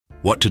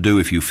What to do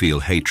if you feel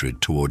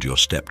hatred toward your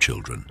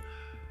stepchildren.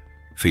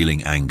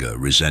 Feeling anger,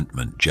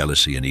 resentment,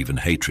 jealousy, and even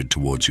hatred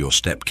towards your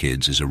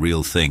stepkids is a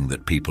real thing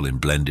that people in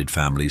blended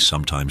families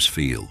sometimes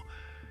feel.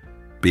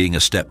 Being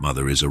a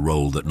stepmother is a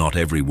role that not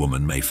every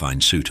woman may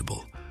find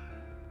suitable.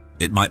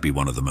 It might be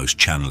one of the most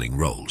channeling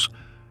roles.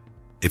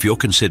 If you're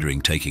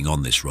considering taking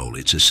on this role,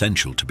 it's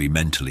essential to be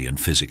mentally and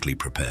physically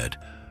prepared.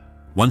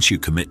 Once you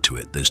commit to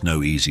it, there's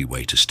no easy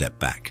way to step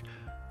back.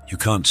 You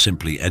can't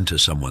simply enter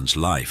someone's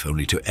life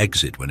only to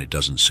exit when it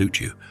doesn't suit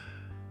you.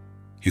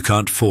 You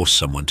can't force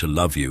someone to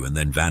love you and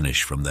then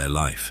vanish from their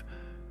life.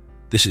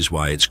 This is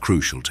why it's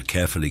crucial to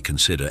carefully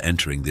consider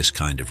entering this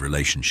kind of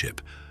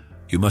relationship.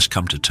 You must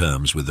come to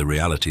terms with the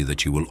reality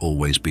that you will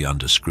always be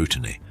under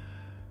scrutiny.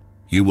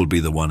 You will be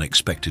the one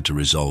expected to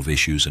resolve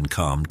issues and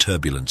calm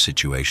turbulent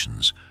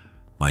situations.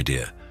 My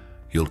dear,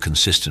 you'll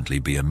consistently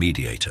be a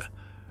mediator.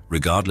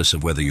 Regardless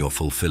of whether you're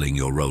fulfilling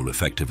your role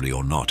effectively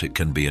or not, it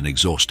can be an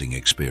exhausting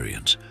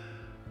experience.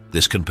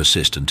 This can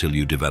persist until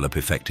you develop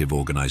effective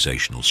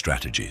organizational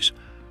strategies.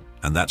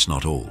 And that's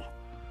not all.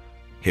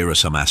 Here are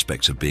some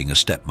aspects of being a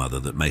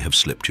stepmother that may have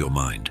slipped your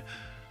mind.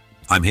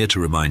 I'm here to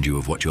remind you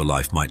of what your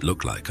life might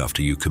look like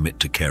after you commit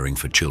to caring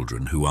for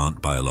children who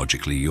aren't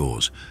biologically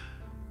yours.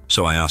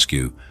 So I ask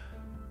you,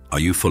 are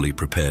you fully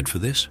prepared for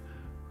this?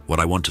 What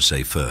I want to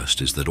say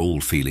first is that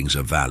all feelings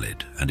are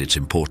valid, and it's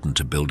important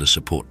to build a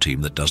support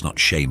team that does not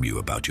shame you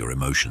about your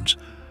emotions.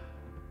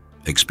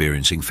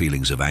 Experiencing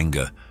feelings of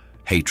anger,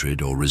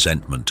 hatred, or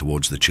resentment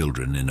towards the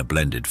children in a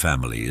blended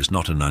family is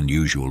not an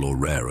unusual or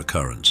rare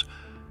occurrence.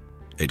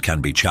 It can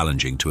be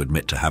challenging to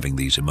admit to having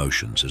these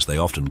emotions, as they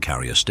often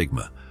carry a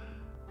stigma.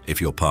 If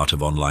you're part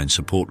of online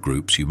support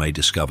groups, you may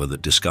discover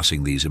that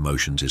discussing these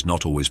emotions is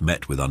not always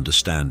met with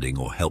understanding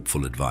or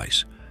helpful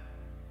advice.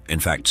 In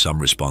fact, some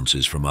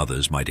responses from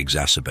others might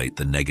exacerbate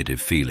the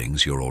negative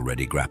feelings you're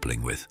already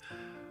grappling with.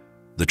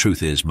 The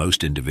truth is,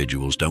 most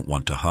individuals don't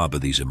want to harbor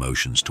these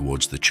emotions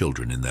towards the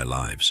children in their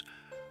lives.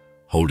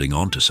 Holding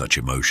on to such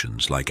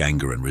emotions like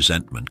anger and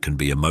resentment can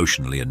be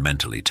emotionally and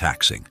mentally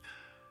taxing.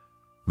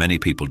 Many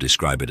people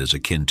describe it as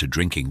akin to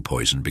drinking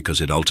poison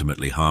because it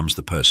ultimately harms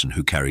the person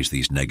who carries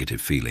these negative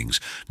feelings,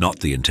 not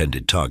the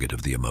intended target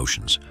of the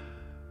emotions.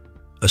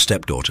 A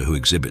stepdaughter who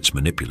exhibits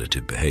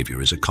manipulative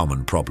behavior is a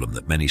common problem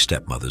that many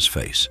stepmothers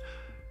face.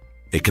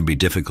 It can be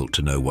difficult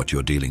to know what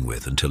you're dealing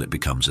with until it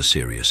becomes a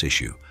serious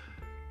issue.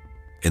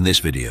 In this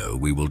video,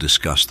 we will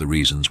discuss the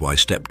reasons why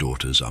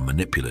stepdaughters are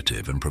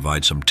manipulative and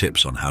provide some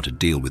tips on how to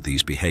deal with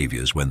these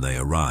behaviors when they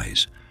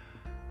arise.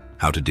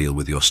 How to deal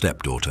with your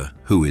stepdaughter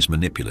who is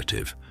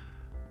manipulative.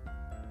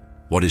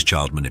 What is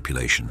child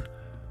manipulation?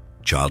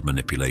 Child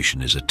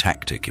manipulation is a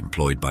tactic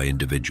employed by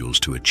individuals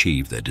to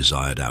achieve their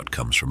desired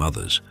outcomes from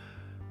others.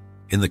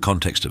 In the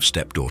context of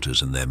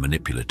stepdaughters and their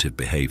manipulative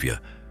behavior,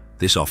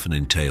 this often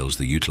entails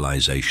the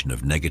utilization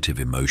of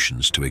negative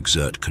emotions to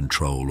exert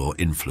control or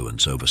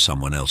influence over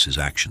someone else's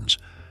actions.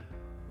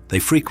 They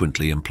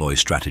frequently employ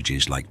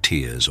strategies like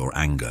tears or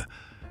anger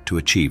to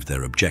achieve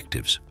their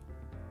objectives.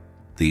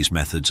 These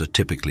methods are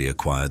typically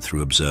acquired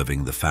through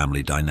observing the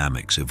family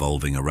dynamics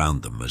evolving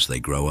around them as they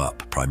grow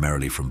up,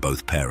 primarily from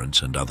both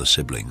parents and other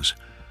siblings.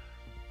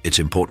 It's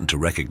important to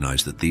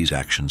recognize that these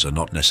actions are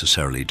not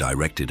necessarily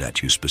directed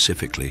at you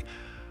specifically,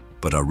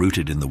 but are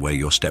rooted in the way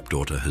your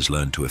stepdaughter has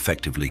learned to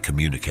effectively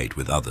communicate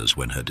with others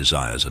when her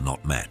desires are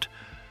not met.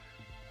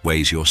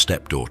 Ways your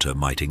stepdaughter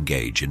might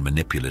engage in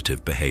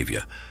manipulative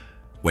behavior.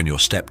 When your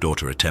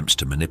stepdaughter attempts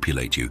to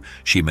manipulate you,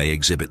 she may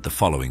exhibit the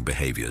following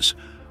behaviors.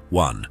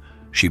 1.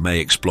 She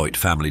may exploit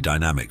family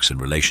dynamics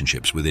and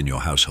relationships within your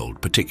household,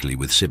 particularly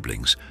with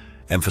siblings,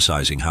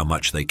 emphasizing how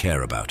much they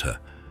care about her.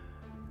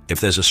 If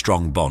there's a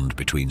strong bond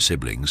between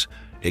siblings,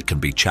 it can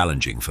be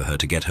challenging for her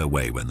to get her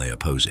way when they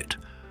oppose it.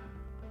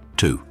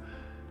 2.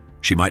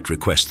 She might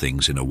request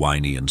things in a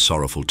whiny and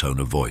sorrowful tone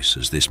of voice,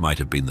 as this might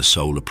have been the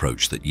sole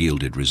approach that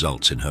yielded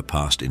results in her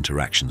past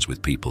interactions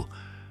with people.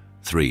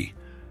 3.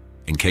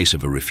 In case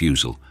of a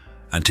refusal,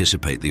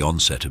 anticipate the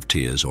onset of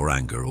tears or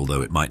anger,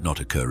 although it might not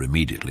occur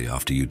immediately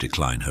after you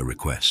decline her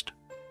request.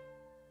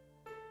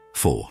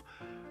 4.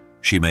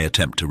 She may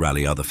attempt to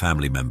rally other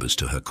family members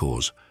to her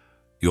cause.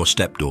 Your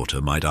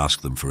stepdaughter might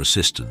ask them for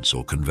assistance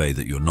or convey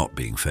that you're not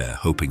being fair,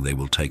 hoping they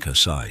will take her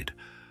side.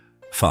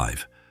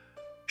 5.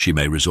 She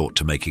may resort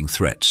to making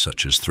threats,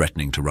 such as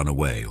threatening to run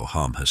away or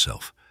harm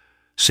herself.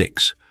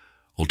 6.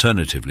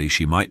 Alternatively,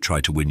 she might try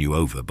to win you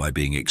over by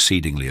being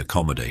exceedingly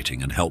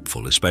accommodating and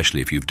helpful, especially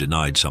if you've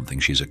denied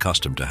something she's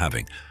accustomed to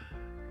having.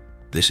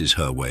 This is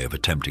her way of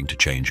attempting to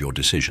change your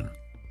decision.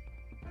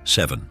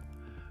 7.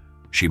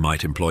 She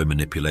might employ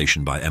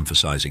manipulation by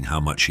emphasizing how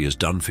much she has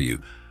done for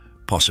you,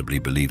 possibly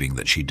believing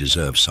that she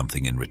deserves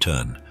something in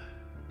return.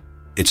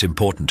 It's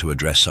important to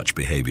address such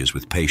behaviors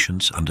with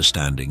patience,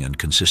 understanding, and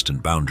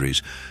consistent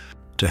boundaries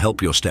to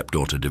help your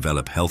stepdaughter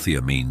develop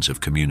healthier means of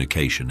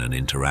communication and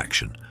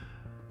interaction.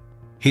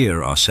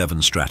 Here are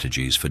 7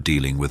 strategies for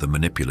dealing with a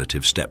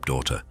manipulative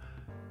stepdaughter.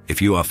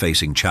 If you are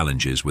facing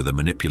challenges with a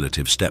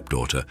manipulative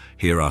stepdaughter,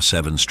 here are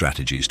 7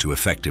 strategies to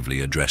effectively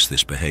address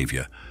this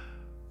behavior.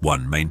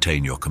 1.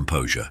 Maintain your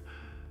composure.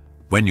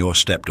 When your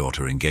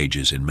stepdaughter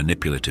engages in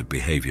manipulative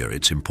behavior,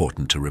 it's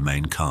important to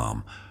remain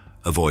calm.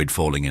 Avoid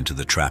falling into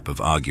the trap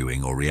of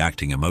arguing or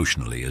reacting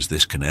emotionally, as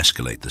this can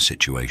escalate the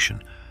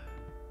situation.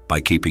 By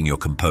keeping your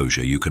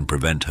composure, you can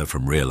prevent her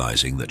from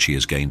realizing that she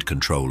has gained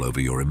control over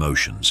your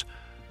emotions.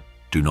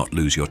 Do not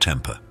lose your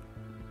temper.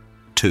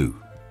 2.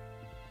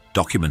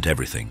 Document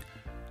everything.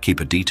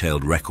 Keep a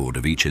detailed record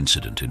of each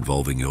incident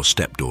involving your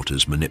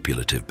stepdaughter's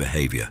manipulative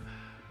behavior.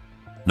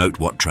 Note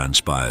what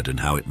transpired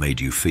and how it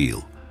made you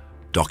feel.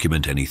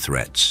 Document any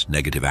threats,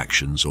 negative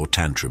actions, or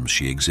tantrums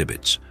she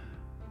exhibits.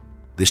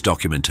 This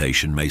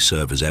documentation may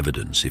serve as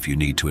evidence if you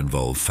need to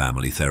involve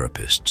family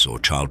therapists or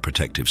child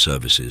protective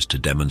services to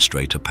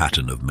demonstrate a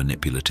pattern of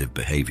manipulative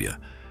behavior.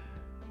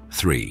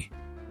 3.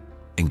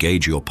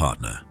 Engage your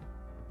partner.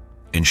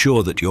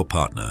 Ensure that your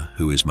partner,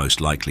 who is most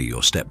likely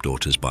your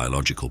stepdaughter's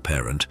biological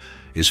parent,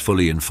 is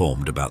fully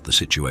informed about the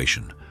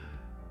situation.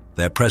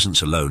 Their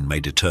presence alone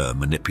may deter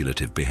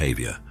manipulative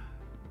behavior.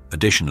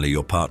 Additionally,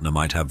 your partner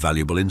might have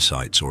valuable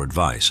insights or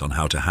advice on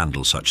how to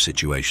handle such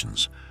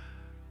situations.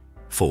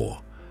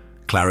 4.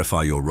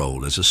 Clarify your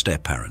role as a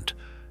step-parent.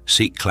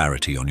 Seek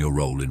clarity on your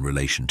role in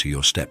relation to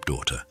your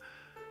stepdaughter.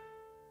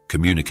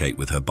 Communicate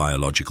with her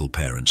biological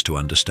parents to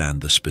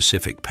understand the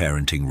specific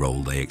parenting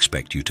role they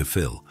expect you to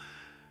fill.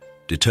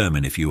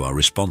 Determine if you are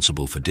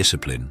responsible for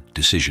discipline,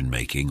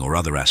 decision-making, or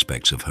other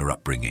aspects of her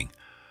upbringing.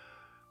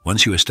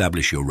 Once you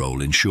establish your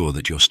role, ensure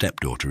that your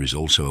stepdaughter is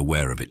also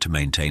aware of it to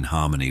maintain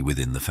harmony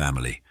within the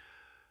family.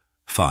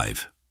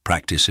 5.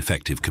 Practice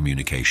effective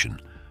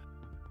communication.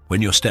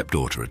 When your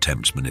stepdaughter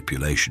attempts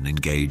manipulation,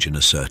 engage in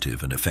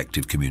assertive and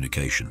effective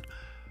communication.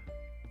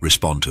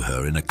 Respond to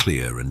her in a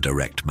clear and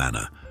direct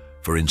manner.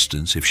 For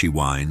instance, if she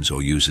whines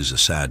or uses a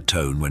sad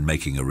tone when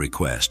making a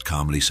request,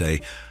 calmly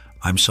say,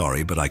 "I'm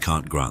sorry, but I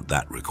can't grant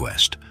that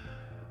request."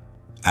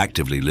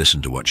 Actively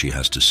listen to what she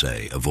has to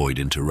say, avoid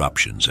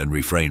interruptions, and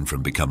refrain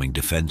from becoming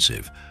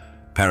defensive.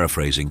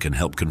 Paraphrasing can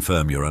help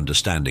confirm your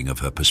understanding of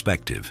her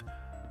perspective.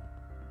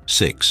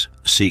 6.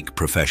 Seek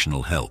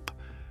professional help.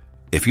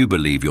 If you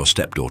believe your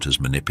stepdaughter's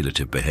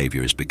manipulative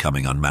behavior is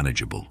becoming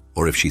unmanageable,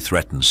 or if she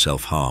threatens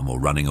self-harm or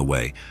running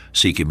away,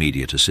 seek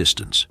immediate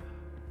assistance.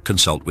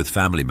 Consult with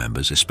family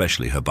members,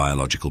 especially her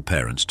biological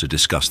parents, to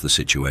discuss the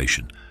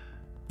situation.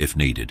 If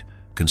needed,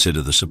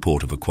 consider the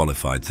support of a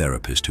qualified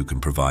therapist who can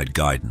provide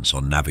guidance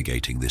on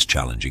navigating this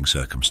challenging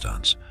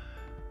circumstance.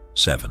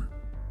 7.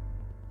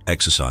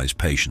 Exercise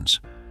patience.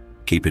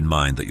 Keep in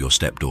mind that your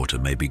stepdaughter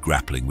may be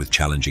grappling with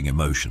challenging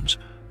emotions,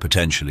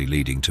 potentially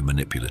leading to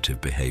manipulative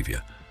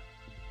behavior.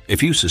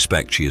 If you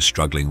suspect she is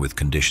struggling with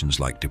conditions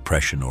like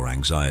depression or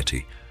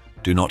anxiety,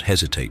 do not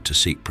hesitate to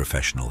seek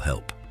professional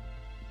help.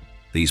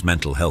 These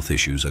mental health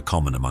issues are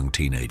common among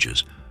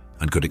teenagers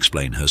and could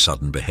explain her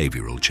sudden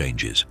behavioral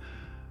changes.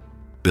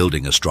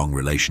 Building a strong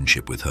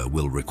relationship with her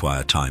will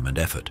require time and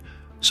effort,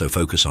 so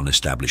focus on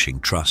establishing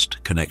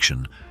trust,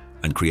 connection,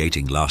 and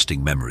creating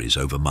lasting memories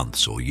over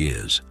months or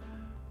years.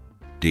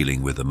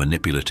 Dealing with a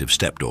manipulative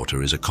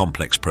stepdaughter is a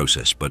complex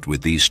process, but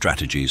with these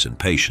strategies and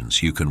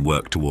patience, you can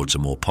work towards a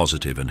more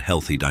positive and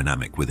healthy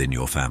dynamic within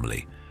your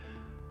family.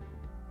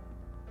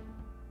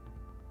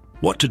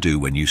 What to do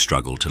when you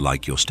struggle to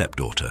like your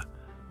stepdaughter?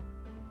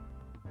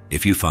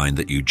 If you find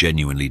that you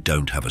genuinely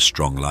don't have a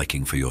strong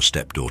liking for your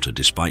stepdaughter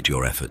despite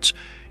your efforts,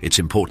 it's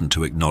important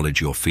to acknowledge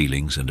your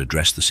feelings and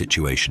address the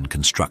situation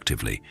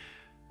constructively.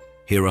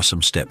 Here are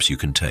some steps you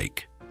can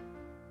take.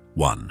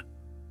 1.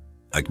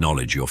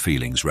 Acknowledge your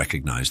feelings.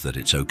 Recognize that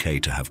it's okay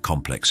to have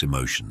complex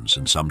emotions,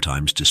 and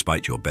sometimes,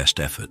 despite your best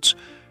efforts,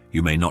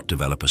 you may not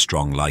develop a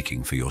strong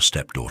liking for your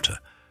stepdaughter.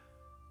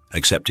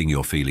 Accepting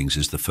your feelings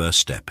is the first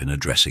step in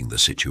addressing the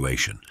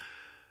situation.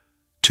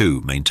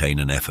 2. Maintain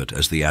an effort.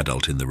 As the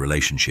adult in the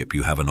relationship,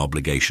 you have an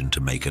obligation to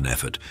make an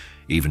effort,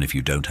 even if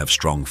you don't have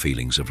strong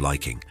feelings of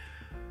liking.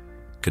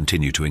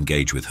 Continue to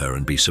engage with her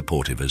and be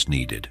supportive as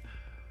needed.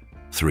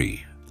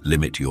 3.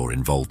 Limit your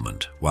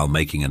involvement. While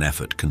making an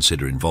effort,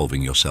 consider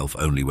involving yourself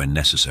only when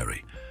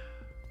necessary.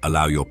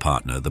 Allow your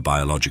partner, the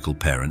biological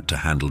parent, to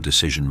handle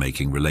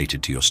decision-making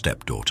related to your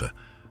stepdaughter.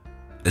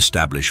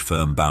 Establish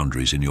firm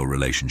boundaries in your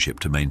relationship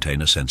to maintain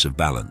a sense of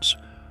balance.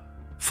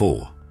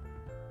 4.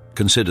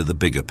 Consider the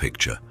bigger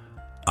picture.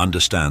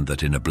 Understand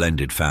that in a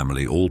blended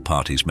family, all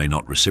parties may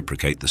not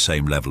reciprocate the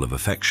same level of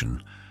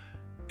affection.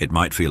 It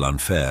might feel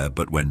unfair,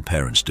 but when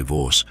parents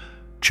divorce,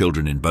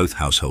 children in both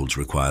households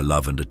require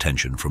love and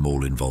attention from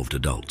all involved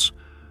adults.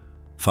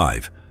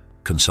 5.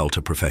 Consult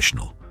a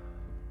professional.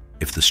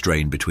 If the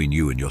strain between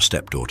you and your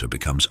stepdaughter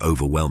becomes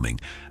overwhelming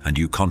and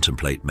you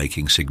contemplate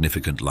making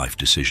significant life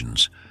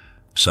decisions,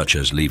 such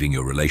as leaving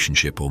your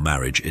relationship or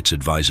marriage, it's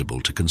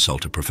advisable to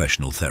consult a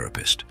professional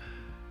therapist.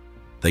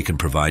 They can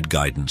provide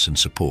guidance and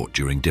support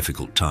during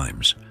difficult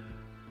times.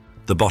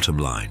 The bottom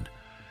line: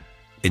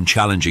 in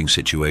challenging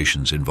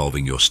situations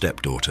involving your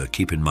stepdaughter,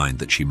 keep in mind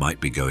that she might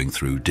be going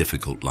through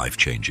difficult life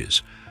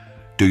changes.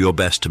 Do your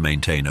best to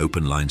maintain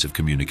open lines of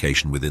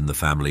communication within the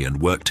family and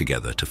work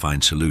together to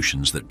find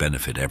solutions that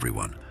benefit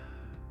everyone.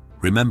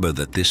 Remember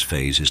that this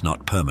phase is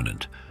not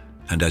permanent,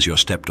 And as your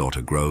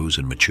stepdaughter grows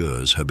and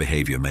matures, her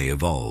behavior may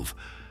evolve,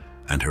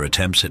 and her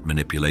attempts at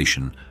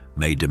manipulation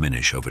may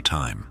diminish over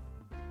time.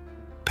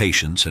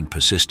 Patience and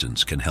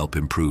persistence can help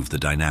improve the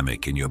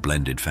dynamic in your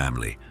blended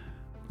family.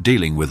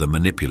 Dealing with a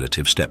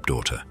manipulative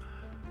stepdaughter.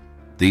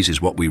 These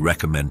is what we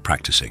recommend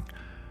practicing.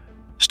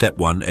 Step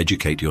 1.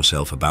 Educate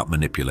yourself about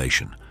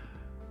manipulation.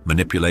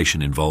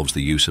 Manipulation involves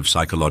the use of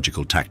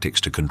psychological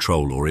tactics to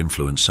control or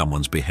influence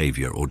someone's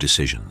behavior or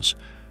decisions.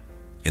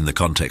 In the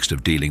context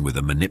of dealing with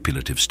a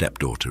manipulative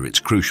stepdaughter, it's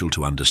crucial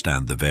to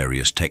understand the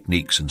various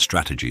techniques and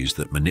strategies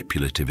that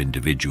manipulative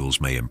individuals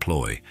may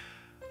employ.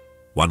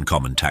 One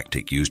common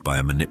tactic used by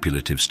a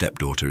manipulative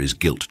stepdaughter is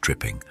guilt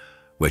tripping,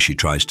 where she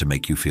tries to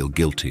make you feel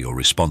guilty or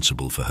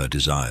responsible for her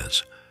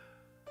desires.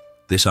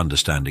 This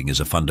understanding is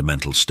a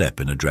fundamental step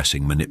in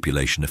addressing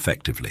manipulation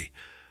effectively.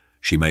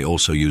 She may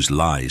also use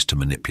lies to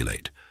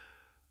manipulate.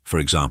 For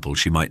example,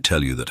 she might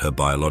tell you that her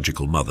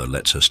biological mother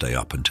lets her stay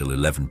up until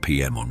 11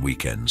 p.m. on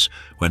weekends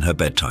when her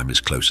bedtime is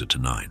closer to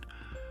 9.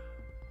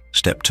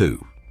 Step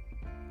 2.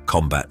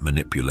 Combat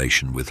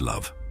manipulation with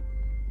love.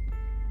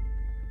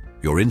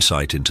 Your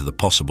insight into the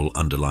possible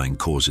underlying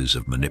causes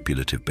of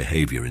manipulative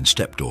behavior in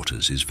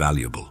stepdaughters is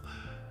valuable.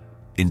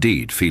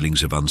 Indeed,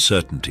 feelings of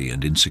uncertainty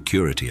and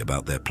insecurity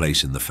about their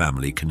place in the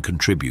family can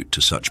contribute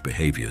to such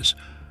behaviors.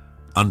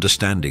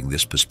 Understanding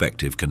this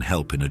perspective can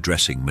help in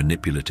addressing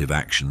manipulative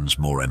actions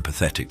more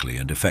empathetically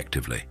and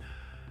effectively.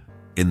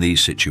 In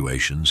these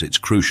situations, it's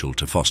crucial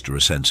to foster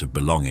a sense of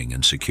belonging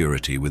and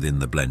security within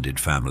the blended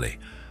family.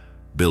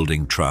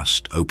 Building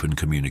trust, open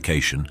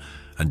communication,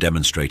 and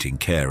demonstrating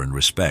care and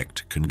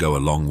respect can go a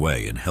long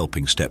way in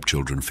helping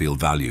stepchildren feel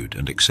valued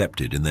and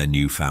accepted in their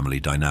new family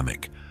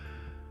dynamic.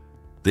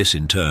 This,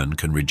 in turn,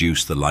 can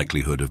reduce the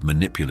likelihood of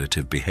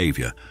manipulative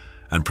behavior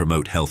and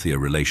promote healthier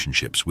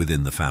relationships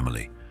within the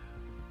family.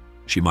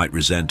 She might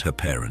resent her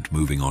parent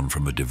moving on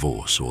from a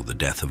divorce or the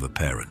death of a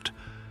parent.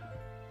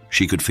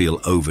 She could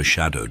feel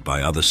overshadowed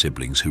by other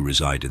siblings who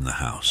reside in the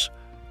house.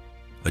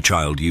 A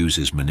child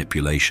uses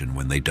manipulation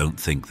when they don't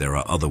think there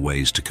are other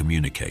ways to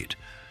communicate.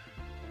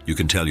 You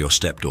can tell your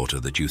stepdaughter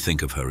that you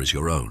think of her as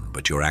your own,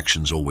 but your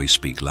actions always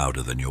speak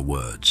louder than your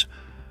words.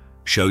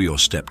 Show your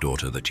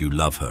stepdaughter that you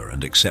love her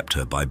and accept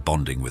her by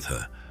bonding with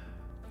her.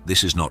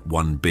 This is not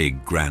one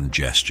big, grand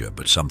gesture,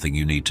 but something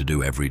you need to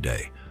do every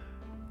day.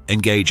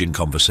 Engage in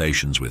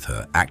conversations with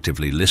her,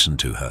 actively listen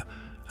to her,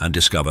 and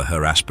discover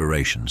her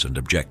aspirations and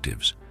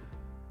objectives.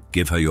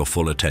 Give her your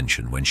full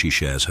attention when she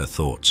shares her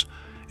thoughts.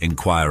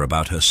 Inquire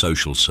about her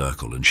social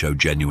circle and show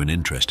genuine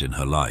interest in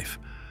her life.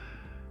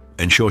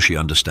 Ensure she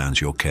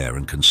understands your care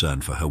and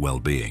concern for her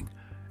well-being.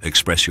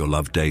 Express your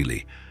love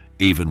daily,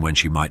 even when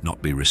she might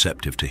not be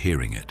receptive to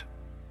hearing it.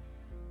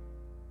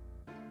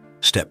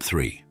 Step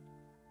 3.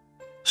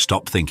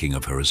 Stop thinking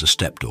of her as a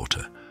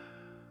stepdaughter.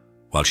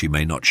 While she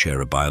may not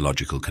share a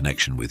biological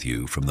connection with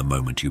you from the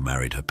moment you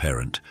married her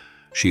parent,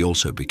 she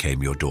also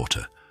became your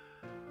daughter.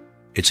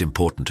 It's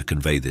important to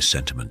convey this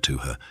sentiment to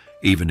her,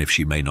 even if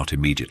she may not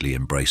immediately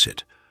embrace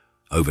it.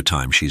 Over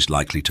time, she's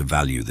likely to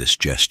value this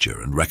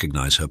gesture and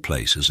recognize her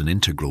place as an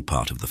integral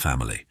part of the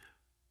family.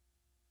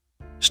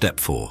 Step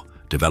 4.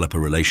 Develop a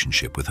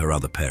relationship with her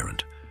other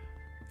parent.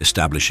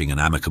 Establishing an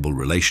amicable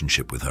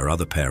relationship with her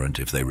other parent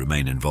if they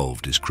remain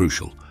involved is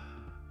crucial.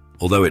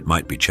 Although it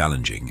might be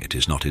challenging, it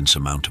is not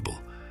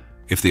insurmountable.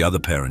 If the other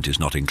parent is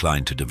not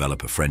inclined to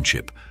develop a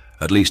friendship,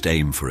 at least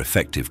aim for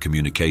effective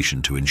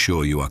communication to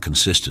ensure you are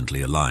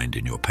consistently aligned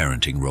in your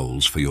parenting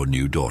roles for your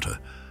new daughter.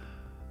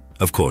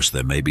 Of course,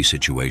 there may be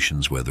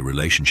situations where the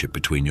relationship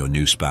between your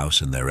new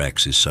spouse and their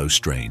ex is so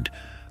strained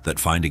that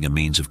finding a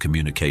means of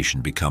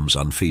communication becomes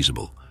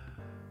unfeasible.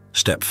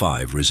 Step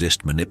 5.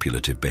 Resist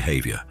manipulative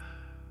behavior.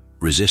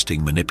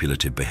 Resisting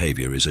manipulative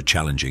behavior is a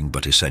challenging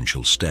but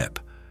essential step.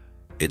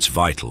 It's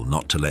vital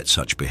not to let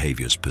such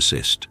behaviors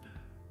persist.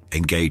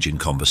 Engage in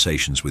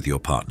conversations with your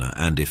partner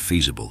and, if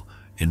feasible,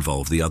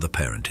 involve the other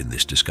parent in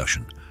this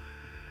discussion.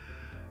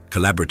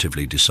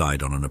 Collaboratively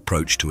decide on an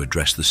approach to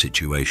address the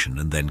situation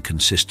and then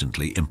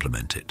consistently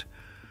implement it.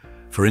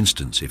 For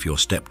instance, if your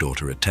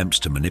stepdaughter attempts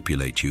to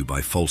manipulate you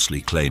by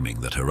falsely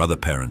claiming that her other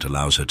parent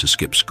allows her to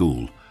skip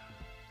school,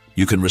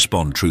 you can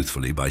respond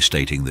truthfully by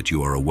stating that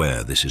you are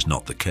aware this is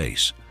not the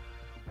case.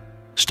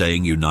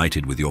 Staying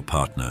united with your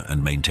partner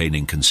and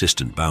maintaining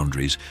consistent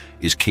boundaries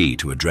is key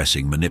to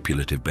addressing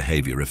manipulative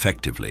behavior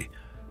effectively.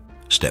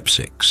 Step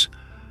 6.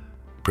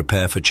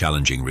 Prepare for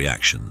challenging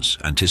reactions.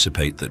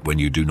 Anticipate that when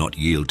you do not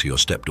yield to your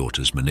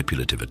stepdaughter's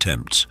manipulative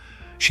attempts,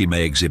 she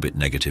may exhibit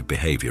negative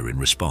behavior in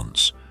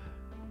response.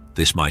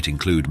 This might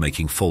include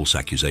making false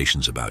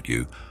accusations about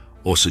you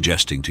or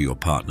suggesting to your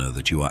partner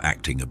that you are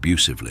acting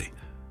abusively.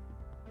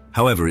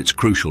 However, it's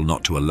crucial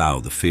not to allow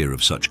the fear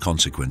of such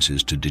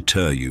consequences to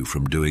deter you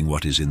from doing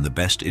what is in the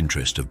best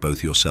interest of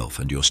both yourself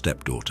and your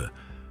stepdaughter.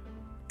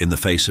 In the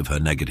face of her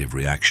negative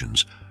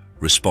reactions,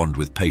 respond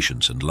with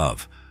patience and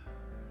love.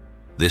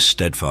 This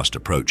steadfast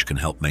approach can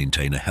help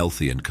maintain a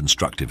healthy and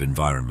constructive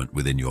environment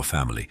within your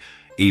family,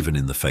 even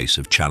in the face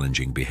of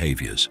challenging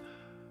behaviors.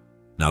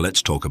 Now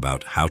let's talk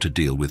about how to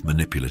deal with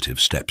manipulative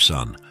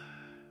stepson.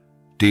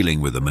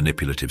 Dealing with a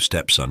manipulative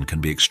stepson can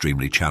be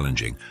extremely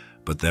challenging,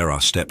 but there are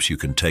steps you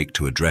can take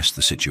to address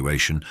the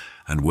situation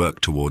and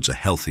work towards a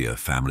healthier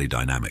family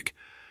dynamic.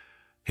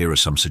 Here are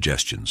some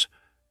suggestions.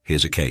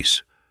 Here's a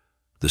case.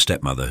 The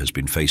stepmother has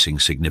been facing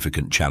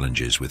significant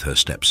challenges with her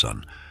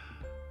stepson.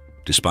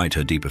 Despite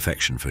her deep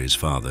affection for his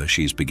father,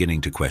 she's beginning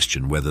to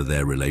question whether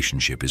their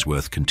relationship is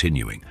worth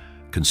continuing,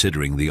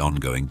 considering the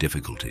ongoing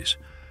difficulties.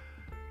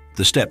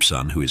 The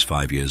stepson, who is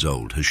 5 years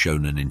old, has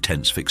shown an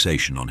intense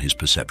fixation on his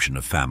perception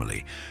of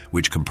family,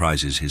 which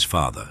comprises his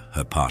father,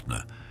 her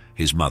partner,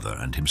 his mother,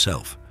 and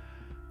himself.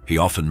 He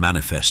often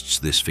manifests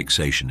this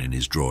fixation in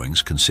his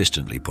drawings,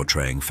 consistently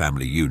portraying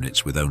family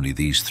units with only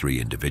these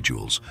three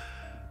individuals,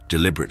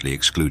 deliberately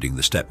excluding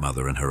the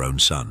stepmother and her own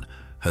son,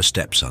 her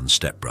stepson's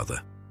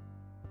stepbrother.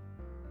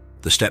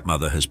 The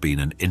stepmother has been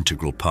an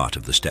integral part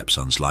of the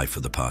stepson's life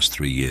for the past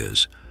 3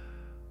 years,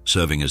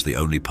 serving as the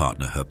only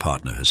partner her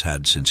partner has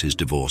had since his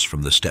divorce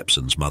from the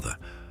stepson's mother.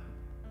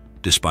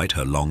 Despite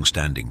her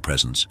long-standing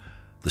presence,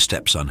 the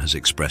stepson has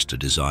expressed a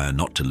desire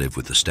not to live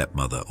with the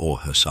stepmother or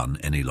her son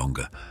any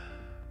longer.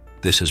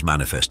 This has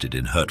manifested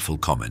in hurtful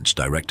comments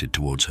directed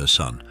towards her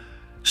son,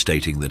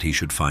 stating that he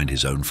should find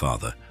his own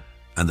father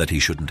and that he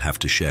shouldn't have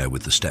to share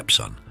with the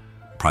stepson,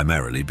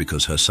 primarily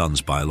because her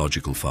son's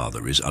biological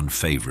father is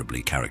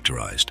unfavorably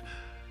characterized.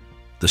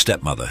 The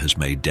stepmother has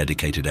made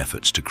dedicated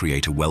efforts to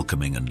create a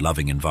welcoming and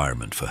loving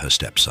environment for her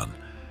stepson.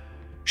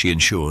 She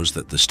ensures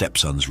that the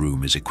stepson's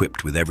room is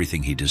equipped with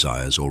everything he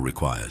desires or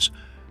requires.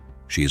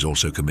 She is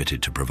also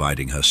committed to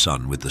providing her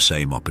son with the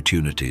same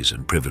opportunities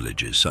and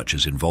privileges, such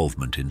as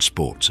involvement in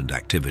sports and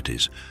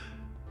activities.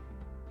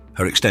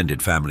 Her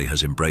extended family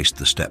has embraced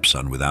the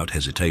stepson without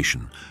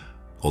hesitation,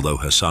 although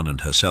her son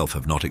and herself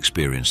have not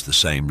experienced the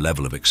same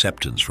level of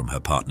acceptance from her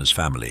partner's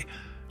family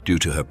due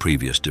to her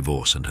previous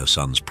divorce and her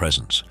son's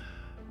presence.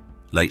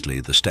 Lately,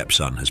 the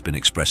stepson has been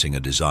expressing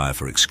a desire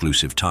for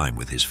exclusive time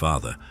with his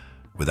father,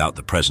 without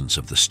the presence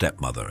of the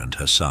stepmother and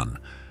her son.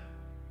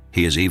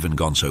 He has even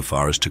gone so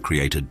far as to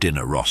create a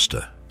dinner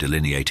roster,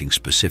 delineating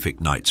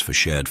specific nights for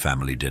shared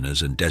family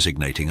dinners and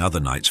designating other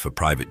nights for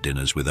private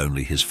dinners with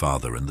only his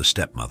father and the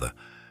stepmother.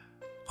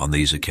 On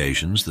these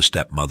occasions, the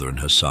stepmother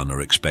and her son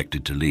are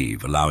expected to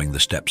leave, allowing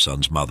the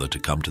stepson's mother to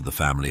come to the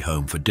family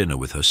home for dinner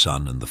with her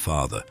son and the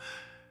father.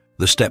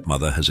 The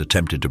stepmother has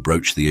attempted to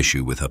broach the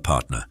issue with her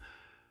partner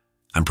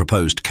and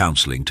proposed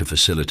counseling to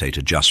facilitate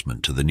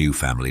adjustment to the new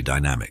family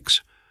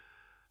dynamics.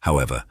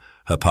 However,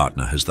 her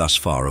partner has thus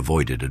far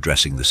avoided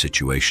addressing the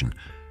situation,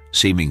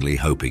 seemingly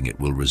hoping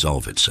it will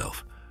resolve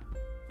itself.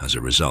 As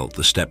a result,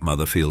 the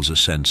stepmother feels a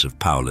sense of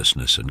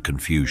powerlessness and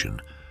confusion.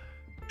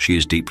 She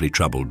is deeply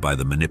troubled by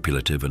the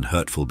manipulative and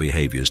hurtful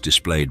behaviors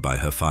displayed by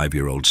her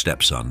 5-year-old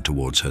stepson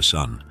towards her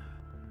son.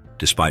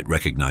 Despite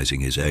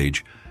recognizing his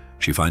age,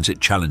 she finds it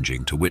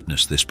challenging to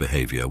witness this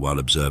behavior while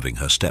observing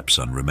her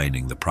stepson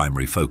remaining the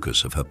primary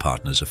focus of her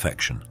partner's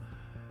affection.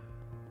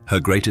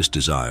 Her greatest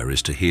desire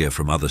is to hear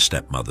from other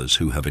stepmothers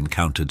who have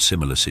encountered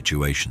similar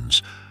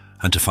situations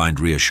and to find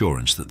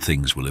reassurance that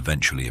things will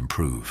eventually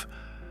improve.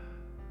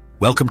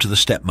 "Welcome to the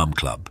Stepmom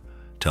Club,"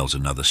 tells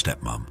another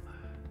stepmom.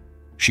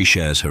 She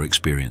shares her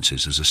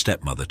experiences as a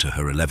stepmother to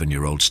her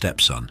 11-year-old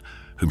stepson,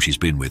 whom she's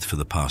been with for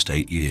the past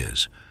 8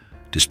 years.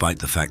 Despite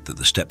the fact that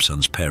the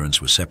stepson's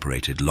parents were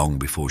separated long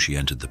before she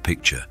entered the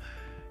picture,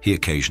 he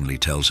occasionally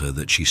tells her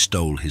that she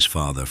stole his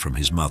father from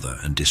his mother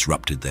and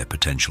disrupted their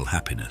potential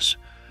happiness.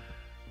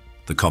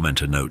 The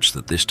commenter notes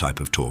that this type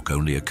of talk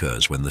only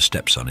occurs when the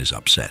stepson is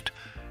upset,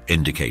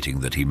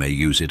 indicating that he may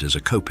use it as a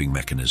coping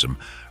mechanism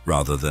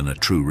rather than a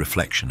true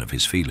reflection of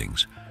his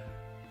feelings.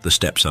 The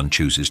stepson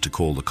chooses to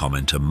call the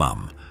commenter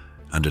Mum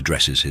and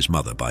addresses his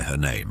mother by her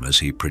name, as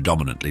he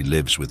predominantly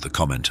lives with the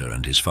commenter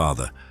and his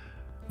father,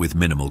 with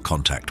minimal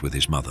contact with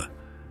his mother.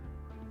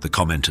 The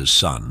commenter's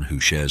son, who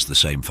shares the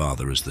same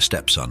father as the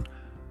stepson,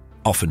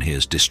 often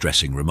hears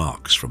distressing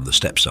remarks from the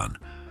stepson.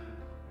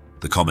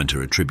 The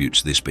commenter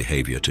attributes this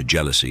behavior to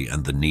jealousy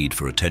and the need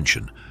for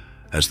attention,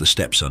 as the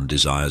stepson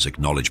desires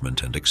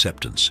acknowledgement and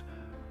acceptance.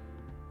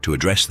 To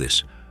address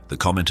this, the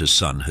commenter's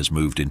son has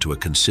moved into a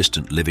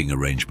consistent living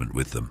arrangement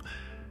with them,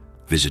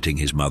 visiting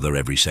his mother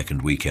every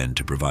second weekend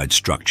to provide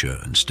structure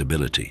and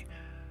stability.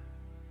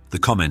 The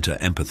commenter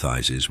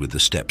empathizes with the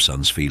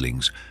stepson's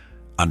feelings,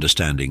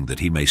 understanding that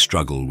he may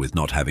struggle with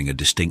not having a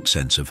distinct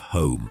sense of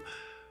home.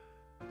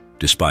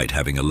 Despite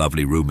having a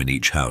lovely room in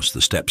each house,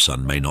 the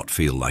stepson may not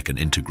feel like an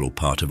integral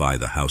part of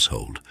either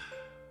household.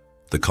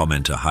 The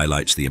commenter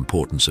highlights the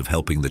importance of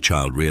helping the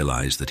child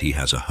realize that he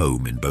has a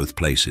home in both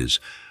places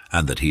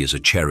and that he is a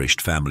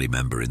cherished family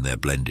member in their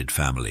blended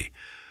family.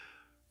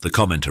 The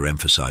commenter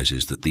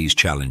emphasizes that these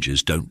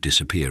challenges don't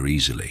disappear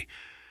easily.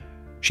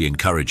 She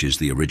encourages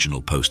the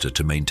original poster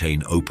to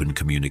maintain open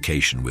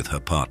communication with her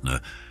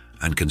partner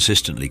and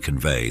consistently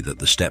convey that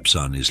the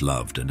stepson is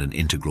loved and an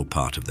integral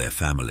part of their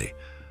family.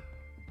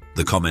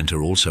 The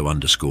commenter also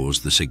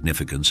underscores the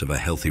significance of a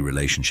healthy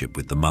relationship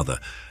with the mother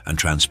and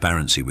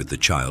transparency with the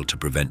child to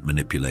prevent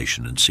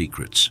manipulation and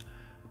secrets.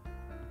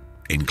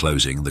 In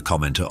closing, the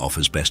commenter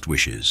offers best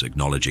wishes,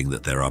 acknowledging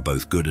that there are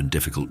both good and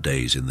difficult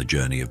days in the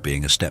journey of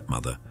being a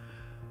stepmother.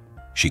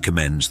 She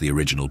commends the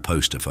original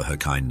poster for her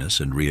kindness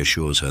and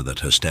reassures her that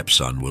her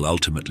stepson will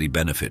ultimately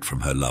benefit from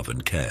her love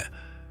and care.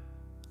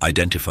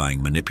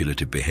 Identifying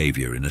manipulative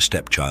behavior in a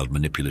stepchild,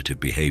 manipulative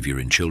behavior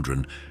in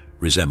children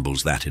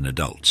resembles that in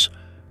adults.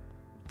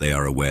 They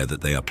are aware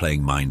that they are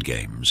playing mind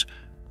games.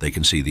 They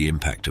can see the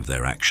impact of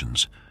their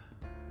actions.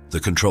 The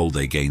control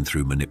they gain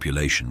through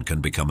manipulation can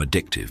become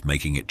addictive,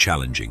 making it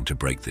challenging to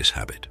break this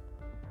habit.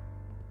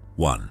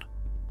 1.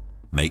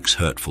 Makes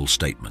hurtful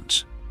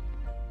statements.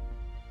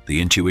 The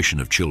intuition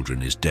of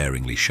children is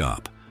daringly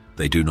sharp.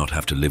 They do not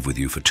have to live with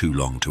you for too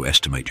long to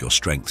estimate your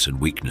strengths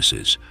and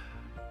weaknesses.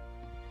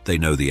 They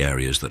know the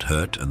areas that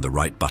hurt and the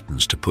right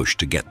buttons to push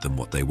to get them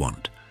what they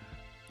want.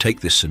 Take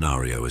this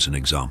scenario as an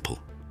example.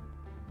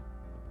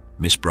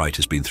 Miss Bright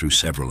has been through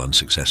several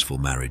unsuccessful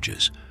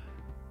marriages.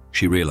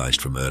 She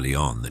realized from early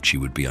on that she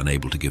would be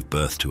unable to give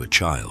birth to a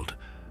child.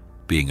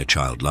 Being a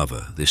child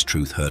lover, this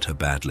truth hurt her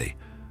badly.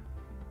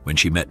 When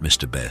she met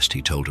Mr. Best,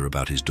 he told her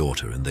about his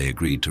daughter and they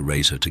agreed to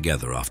raise her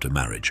together after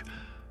marriage.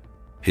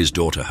 His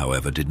daughter,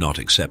 however, did not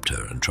accept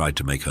her and tried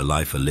to make her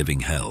life a living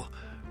hell.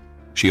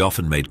 She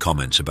often made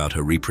comments about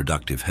her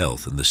reproductive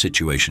health, and the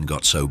situation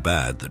got so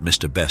bad that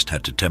Mr. Best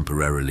had to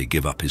temporarily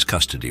give up his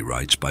custody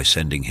rights by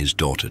sending his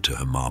daughter to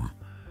her mom.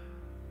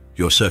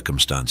 Your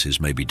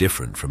circumstances may be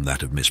different from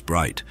that of Miss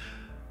Bright,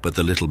 but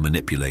the little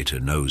manipulator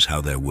knows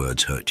how their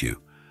words hurt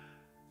you.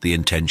 The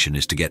intention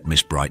is to get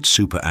Miss Bright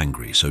super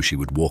angry so she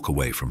would walk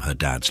away from her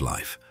dad's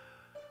life.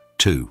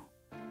 2.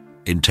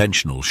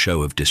 Intentional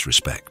show of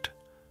disrespect.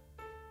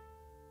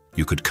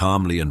 You could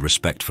calmly and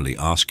respectfully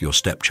ask your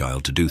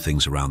stepchild to do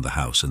things around the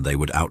house and they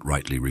would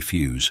outrightly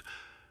refuse.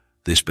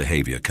 This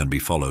behavior can be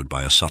followed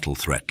by a subtle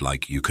threat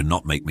like, "You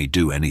cannot make me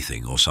do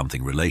anything," or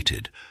something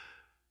related.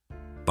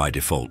 By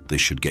default,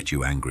 this should get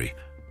you angry.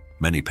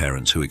 Many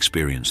parents who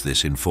experience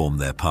this inform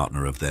their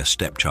partner of their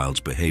stepchild's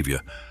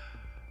behavior.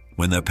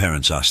 When their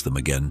parents ask them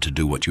again to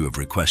do what you have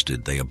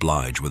requested, they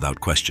oblige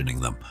without questioning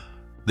them.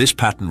 This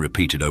pattern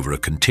repeated over a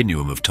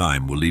continuum of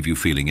time will leave you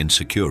feeling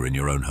insecure in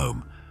your own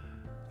home.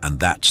 And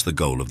that's the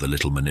goal of the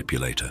little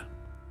manipulator.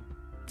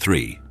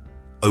 3.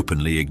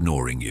 Openly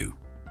ignoring you.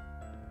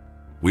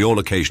 We all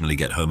occasionally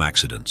get home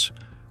accidents.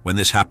 When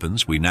this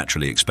happens, we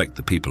naturally expect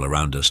the people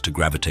around us to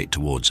gravitate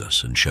towards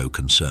us and show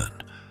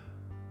concern.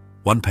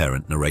 One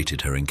parent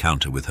narrated her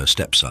encounter with her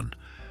stepson.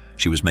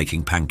 She was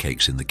making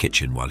pancakes in the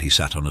kitchen while he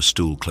sat on a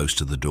stool close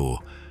to the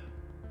door.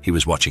 He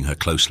was watching her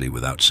closely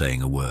without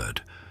saying a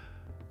word.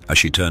 As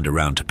she turned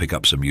around to pick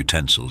up some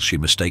utensils, she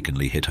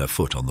mistakenly hit her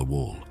foot on the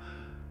wall.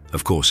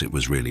 Of course, it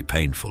was really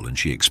painful, and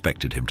she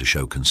expected him to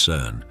show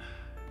concern.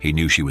 He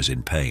knew she was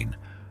in pain,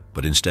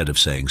 but instead of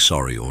saying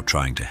sorry or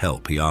trying to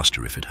help, he asked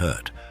her if it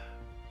hurt.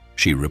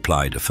 She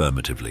replied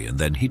affirmatively, and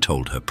then he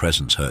told her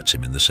presence hurts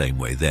him in the same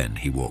way. Then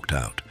he walked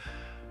out.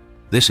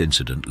 This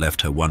incident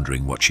left her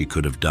wondering what she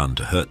could have done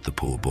to hurt the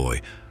poor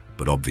boy,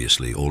 but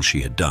obviously all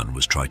she had done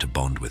was try to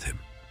bond with him.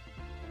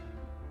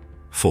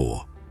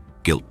 4.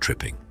 Guilt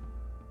tripping.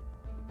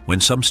 When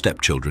some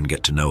stepchildren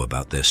get to know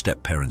about their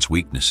step-parents'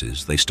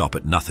 weaknesses, they stop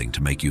at nothing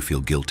to make you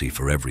feel guilty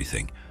for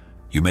everything.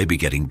 You may be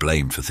getting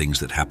blamed for things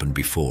that happened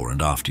before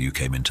and after you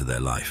came into their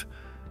life.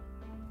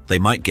 They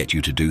might get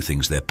you to do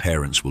things their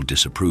parents will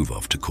disapprove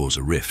of to cause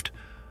a rift.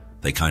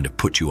 They kind of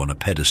put you on a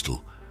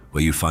pedestal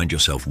where you find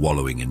yourself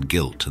wallowing in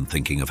guilt and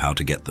thinking of how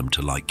to get them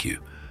to like you.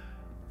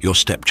 Your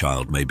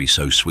stepchild may be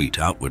so sweet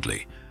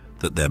outwardly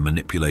that their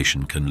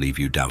manipulation can leave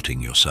you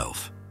doubting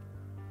yourself.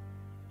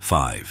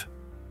 5.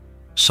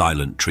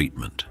 Silent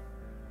treatment.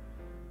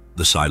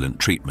 The silent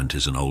treatment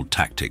is an old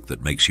tactic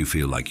that makes you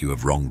feel like you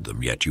have wronged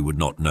them, yet you would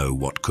not know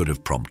what could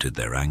have prompted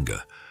their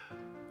anger.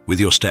 With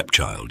your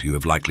stepchild, you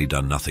have likely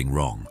done nothing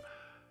wrong.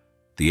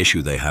 The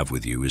issue they have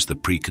with you is the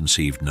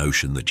preconceived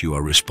notion that you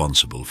are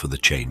responsible for the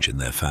change in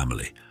their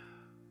family.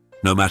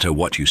 No matter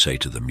what you say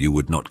to them, you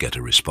would not get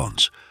a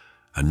response,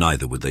 and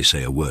neither would they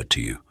say a word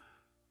to you.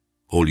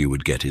 All you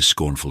would get is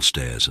scornful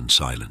stares and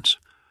silence.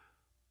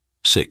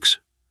 6.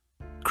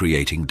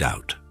 Creating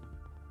doubt.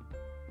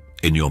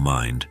 In your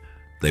mind,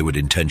 they would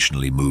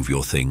intentionally move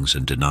your things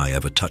and deny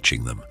ever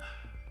touching them.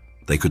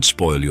 They could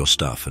spoil your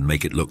stuff and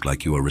make it look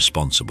like you are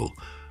responsible.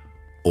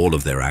 All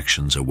of their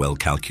actions are well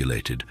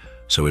calculated,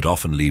 so it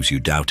often leaves you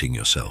doubting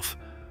yourself.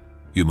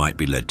 You might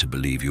be led to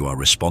believe you are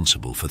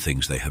responsible for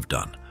things they have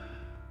done.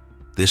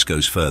 This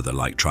goes further,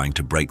 like trying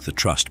to break the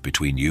trust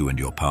between you and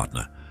your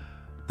partner.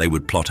 They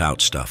would plot out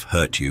stuff,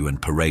 hurt you,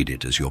 and parade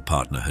it as your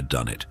partner had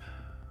done it.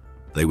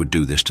 They would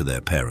do this to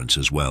their parents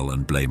as well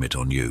and blame it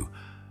on you.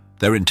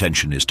 Their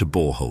intention is to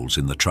bore holes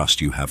in the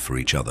trust you have for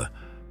each other.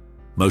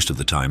 Most of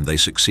the time, they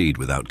succeed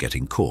without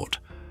getting caught.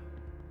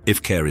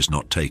 If care is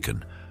not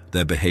taken,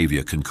 their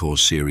behavior can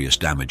cause serious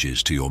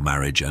damages to your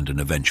marriage and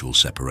an eventual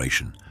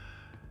separation.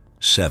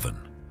 7.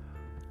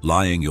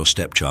 Lying. Your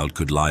stepchild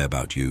could lie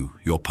about you,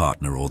 your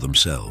partner, or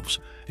themselves.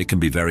 It can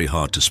be very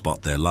hard to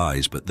spot their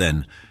lies, but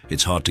then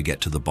it's hard to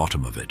get to the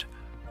bottom of it.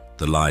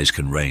 The lies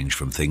can range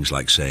from things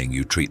like saying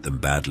you treat them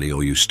badly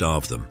or you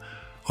starve them,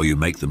 or you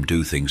make them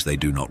do things they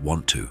do not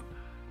want to.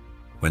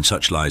 When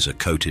such lies are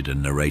quoted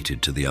and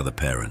narrated to the other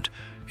parent,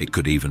 it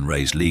could even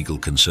raise legal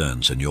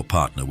concerns, and your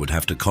partner would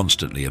have to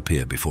constantly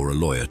appear before a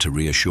lawyer to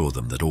reassure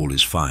them that all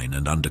is fine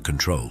and under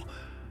control.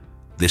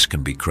 This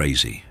can be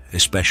crazy,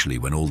 especially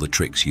when all the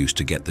tricks used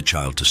to get the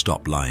child to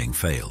stop lying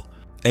fail.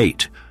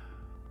 8.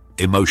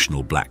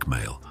 Emotional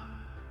blackmail.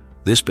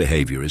 This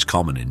behavior is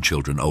common in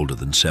children older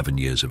than 7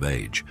 years of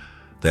age.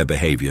 Their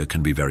behavior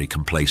can be very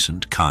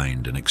complacent,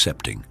 kind, and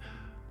accepting.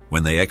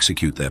 When they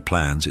execute their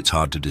plans, it's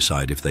hard to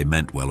decide if they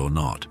meant well or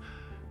not.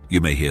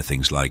 You may hear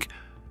things like,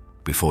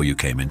 "Before you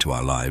came into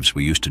our lives,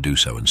 we used to do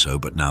so and so,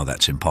 but now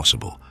that's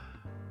impossible.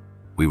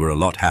 We were a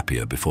lot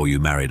happier before you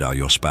married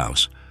your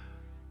spouse."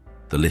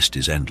 The list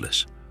is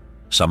endless.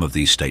 Some of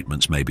these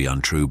statements may be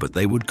untrue, but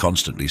they would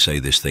constantly say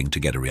this thing to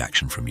get a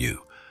reaction from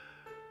you.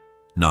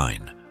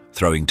 9.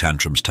 Throwing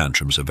tantrums.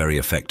 Tantrums are very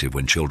effective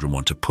when children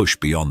want to push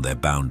beyond their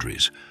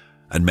boundaries,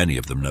 and many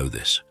of them know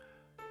this.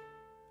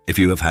 If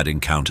you have had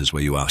encounters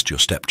where you asked your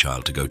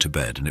stepchild to go to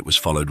bed and it was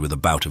followed with a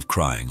bout of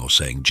crying or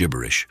saying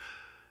gibberish,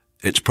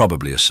 it's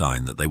probably a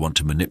sign that they want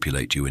to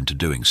manipulate you into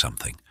doing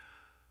something.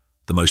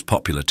 The most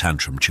popular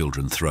tantrum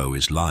children throw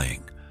is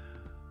lying.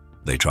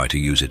 They try to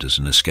use it as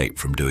an escape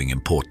from doing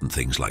important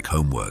things like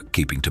homework,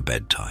 keeping to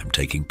bedtime,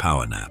 taking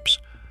power naps.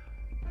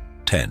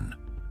 10.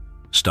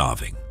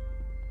 Starving.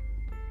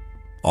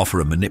 Offer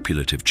a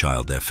manipulative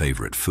child their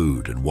favorite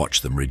food and watch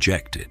them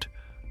reject it.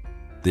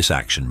 This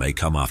action may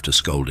come after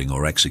scolding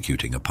or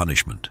executing a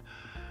punishment.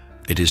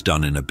 It is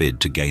done in a bid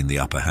to gain the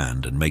upper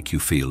hand and make you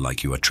feel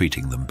like you are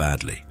treating them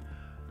badly.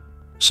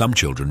 Some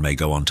children may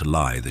go on to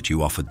lie that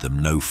you offered them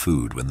no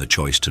food when the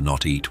choice to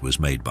not eat was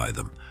made by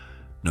them.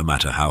 No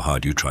matter how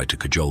hard you try to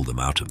cajole them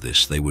out of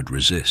this, they would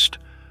resist.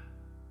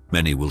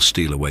 Many will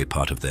steal away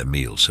part of their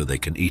meal so they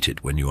can eat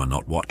it when you are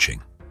not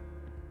watching.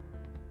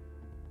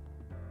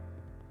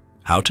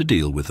 How to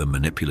deal with a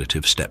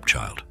manipulative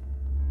stepchild.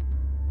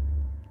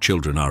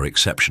 Children are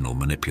exceptional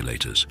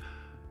manipulators.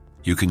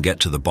 You can get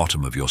to the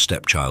bottom of your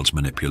stepchild's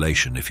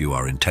manipulation if you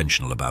are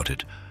intentional about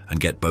it and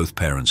get both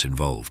parents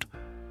involved.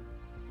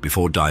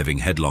 Before diving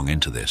headlong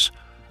into this,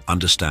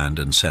 understand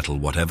and settle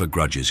whatever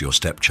grudges your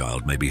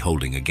stepchild may be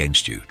holding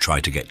against you. Try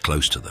to get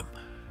close to them.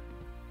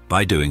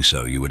 By doing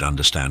so, you would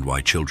understand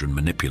why children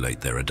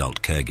manipulate their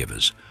adult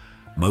caregivers.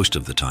 Most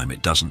of the time,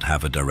 it doesn't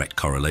have a direct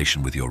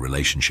correlation with your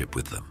relationship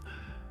with them.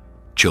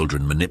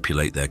 Children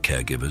manipulate their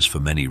caregivers for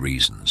many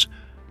reasons.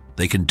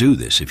 They can do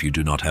this if you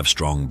do not have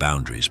strong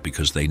boundaries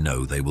because they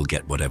know they will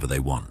get whatever they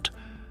want.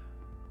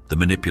 The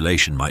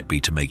manipulation might be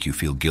to make you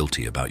feel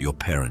guilty about your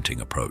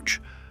parenting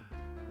approach.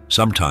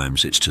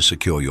 Sometimes it's to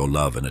secure your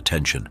love and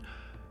attention.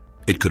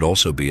 It could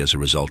also be as a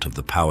result of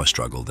the power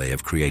struggle they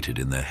have created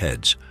in their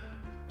heads.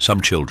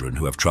 Some children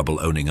who have trouble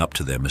owning up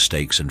to their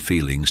mistakes and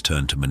feelings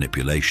turn to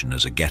manipulation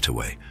as a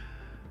getaway.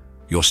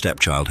 Your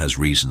stepchild has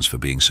reasons for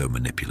being so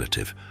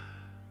manipulative.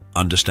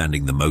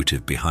 Understanding the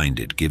motive behind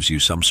it gives you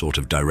some sort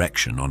of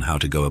direction on how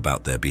to go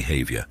about their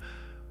behavior.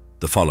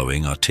 The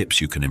following are tips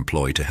you can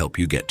employ to help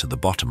you get to the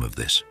bottom of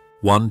this.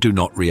 1. Do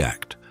not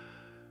react.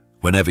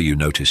 Whenever you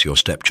notice your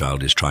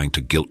stepchild is trying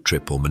to guilt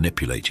trip or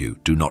manipulate you,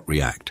 do not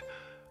react.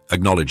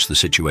 Acknowledge the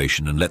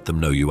situation and let them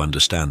know you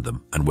understand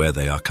them and where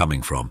they are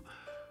coming from.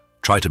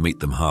 Try to meet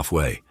them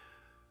halfway.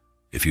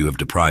 If you have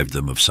deprived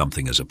them of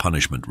something as a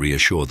punishment,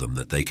 reassure them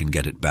that they can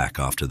get it back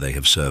after they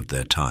have served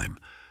their time.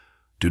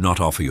 Do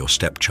not offer your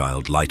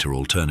stepchild lighter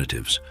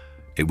alternatives.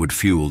 It would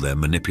fuel their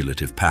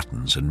manipulative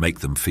patterns and make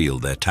them feel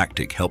their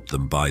tactic helped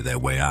them buy their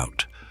way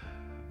out.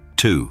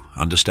 2.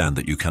 Understand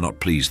that you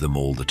cannot please them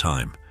all the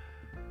time.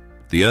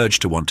 The urge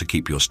to want to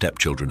keep your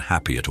stepchildren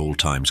happy at all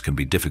times can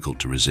be difficult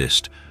to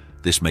resist.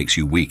 This makes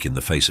you weak in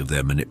the face of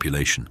their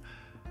manipulation.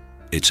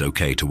 It's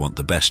okay to want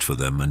the best for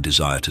them and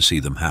desire to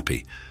see them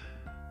happy,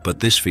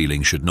 but this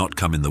feeling should not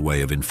come in the way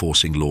of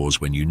enforcing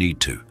laws when you need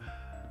to.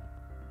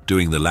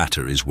 Doing the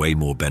latter is way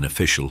more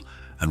beneficial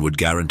and would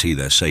guarantee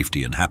their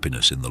safety and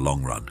happiness in the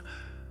long run.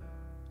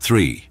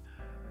 3.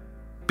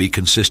 Be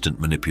consistent.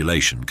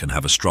 Manipulation can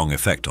have a strong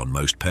effect on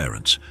most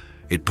parents.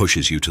 It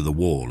pushes you to the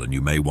wall and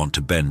you may want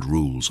to bend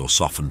rules or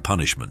soften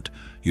punishment.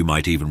 You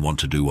might even want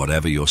to do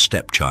whatever your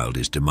stepchild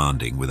is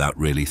demanding without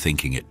really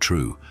thinking it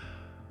true.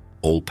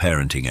 All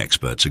parenting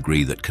experts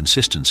agree that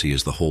consistency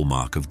is the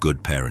hallmark of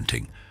good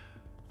parenting.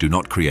 Do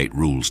not create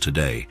rules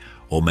today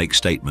or make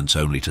statements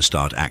only to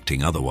start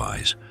acting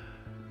otherwise.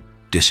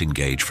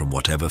 Disengage from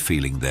whatever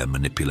feeling their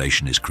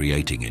manipulation is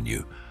creating in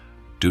you.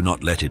 Do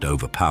not let it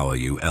overpower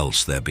you,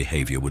 else their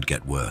behavior would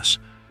get worse.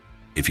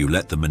 If you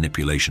let the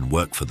manipulation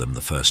work for them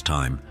the first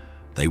time,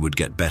 they would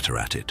get better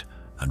at it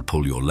and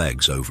pull your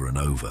legs over and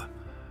over.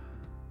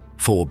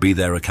 4. Be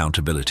their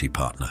accountability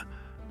partner.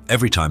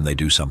 Every time they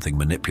do something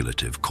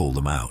manipulative, call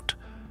them out.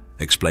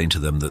 Explain to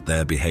them that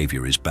their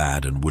behavior is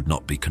bad and would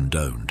not be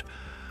condoned.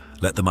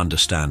 Let them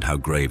understand how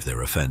grave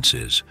their offense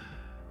is.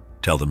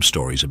 Tell them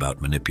stories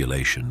about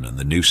manipulation and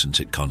the nuisance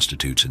it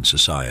constitutes in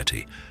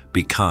society.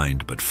 Be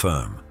kind but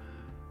firm.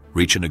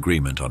 Reach an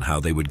agreement on how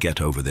they would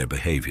get over their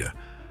behavior.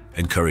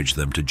 Encourage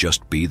them to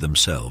just be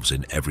themselves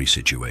in every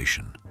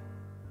situation.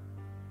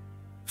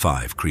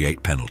 5.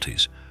 Create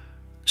penalties.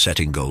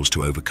 Setting goals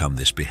to overcome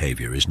this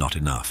behavior is not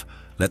enough.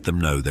 Let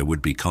them know there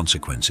would be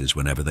consequences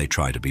whenever they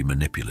try to be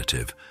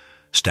manipulative.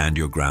 Stand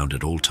your ground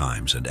at all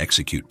times and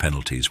execute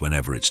penalties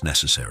whenever it's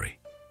necessary.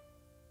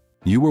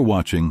 You are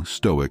watching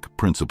Stoic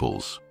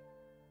Principles.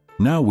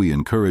 Now we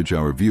encourage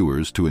our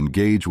viewers to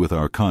engage with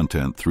our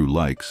content through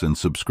likes and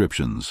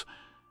subscriptions.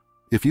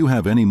 If you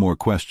have any more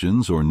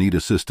questions or need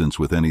assistance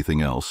with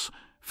anything else,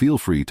 feel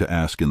free to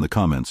ask in the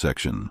comment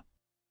section.